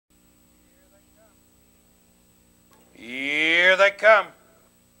they come.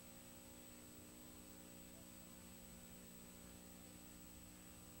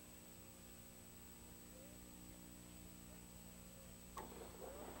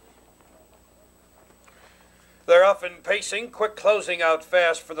 They're off and pacing, quick closing out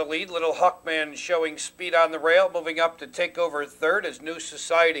fast for the lead. Little Hawkman showing speed on the rail, moving up to take over third as New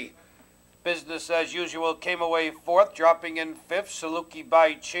Society. Business as Usual came away fourth, dropping in fifth, Saluki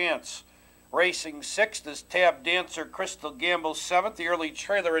by Chance. Racing sixth is Tab Dancer, Crystal Gamble seventh, the early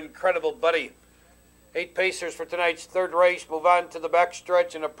trailer Incredible Buddy. 8 pacers for tonight's third race move on to the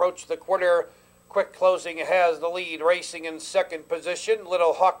backstretch and approach the quarter. Quick closing has the lead, racing in second position,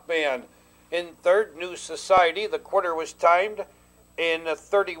 Little Hawkman. In third, New Society. The quarter was timed in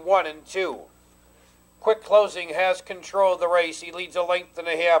 31-2. Quick closing has control of the race. He leads a length and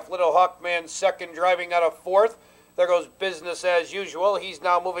a half. Little Hawkman second, driving out of fourth. There goes Business as Usual. He's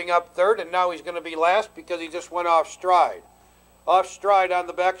now moving up third, and now he's going to be last because he just went off stride. Off stride on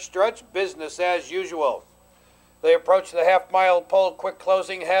the backstretch, Business as Usual. They approach the half-mile pole. Quick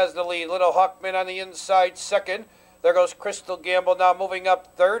closing has the lead. Little Hawkman on the inside second. There goes Crystal Gamble now moving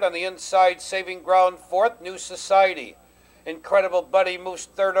up third. On the inside, saving ground fourth, New Society. Incredible Buddy moves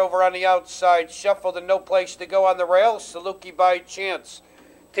third over on the outside. Shuffled and no place to go on the rail. Saluki by Chance.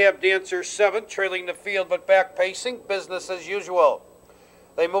 Tab Dancer seventh, trailing the field but back pacing. Business as Usual.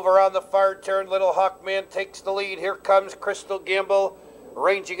 They move around the far turn. Little Hawkman takes the lead. Here comes Crystal Gamble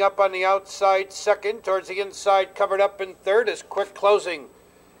ranging up on the outside second. Towards the inside, covered up in third is Quick Closing.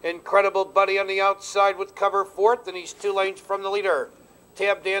 Incredible Buddy on the outside with cover fourth, and he's 2 lanes from the leader.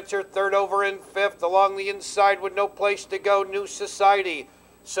 Tab Dancer third over in fifth. Along the inside with no place to go, New Society.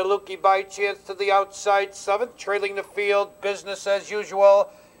 Saluki by Chance to the outside seventh, trailing the field. Business as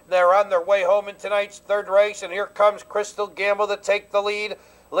Usual. They're on their way home in tonight's third race, and here comes Crystal Gamble to take the lead.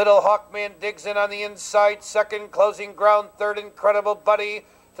 Little Hawkman digs in on the inside second, closing ground third, Incredible Buddy.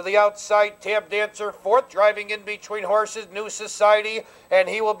 To the outside, Tab Dancer fourth, driving in between horses, New Society, and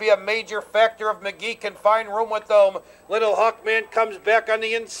he will be a major factor if McGee can find room with them. Little Hawkman comes back on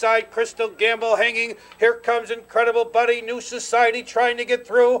the inside, Crystal Gamble hanging. Here comes Incredible Buddy, New Society trying to get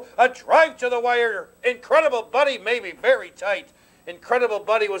through. A drive to the wire. Incredible Buddy maybe very tight. Incredible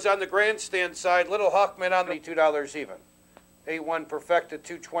Buddy was on the grandstand side. Little Hawkman on the $2 even. A1 Perfecta,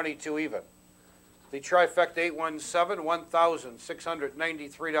 $222 even. The trifecta 817,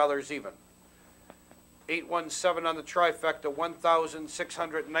 $1,693 even. 817 on the trifecta,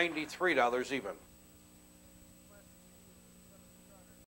 $1,693 even.